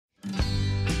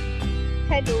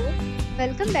Hello,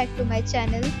 welcome back to my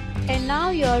channel, and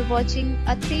now you're watching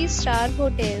a 3-star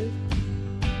hotel.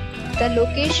 The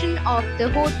location of the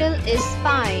hotel is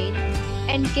fine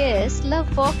and guests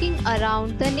love walking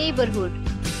around the neighborhood.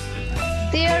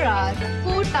 There are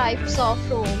 4 types of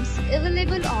rooms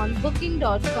available on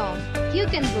booking.com. You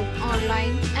can book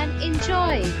online and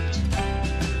enjoy it.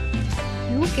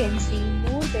 You can see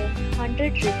more than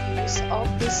 100 reviews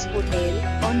of this hotel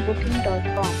on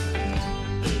booking.com.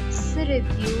 Its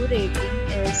review rating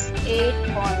is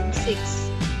 8.6,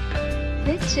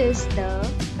 which is the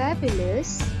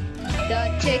fabulous. The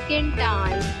check-in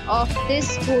time of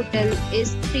this hotel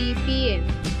is 3 p.m.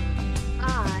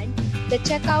 and the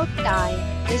checkout time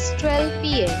is 12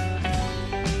 p.m.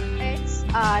 Pets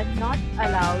are not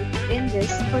allowed in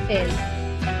this hotel.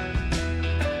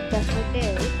 The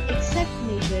hotel accepts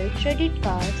major credit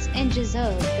cards and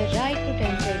reserves the right to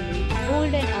temporarily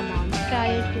hold an amount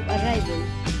prior to arrival.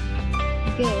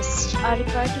 Guests are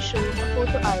required to show a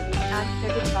photo ID and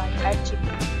credit card at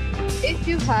check-in. If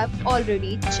you have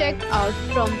already checked out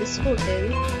from this hotel,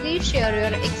 please share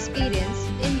your experience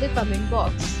in the comment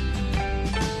box.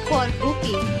 For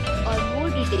booking or more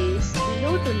details,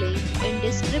 below to link in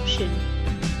description.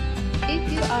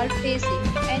 If you are facing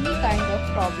any kind of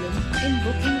problem in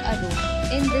booking a room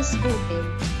in this hotel,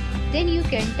 then you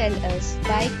can tell us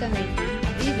by commenting.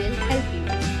 We will help you.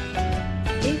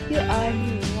 If you are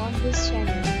new on this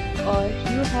channel or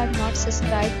you have not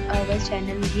subscribed our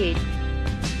channel yet,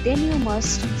 then you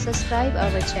must subscribe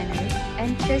our channel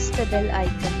and press the bell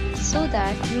icon so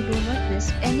that you do not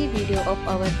miss any video of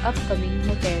our upcoming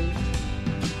hotel.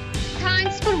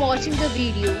 Thanks for watching the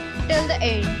video till the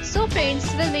end. So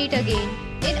friends, will meet again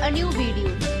in a new video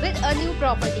with a new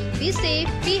property. Be safe,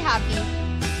 be happy.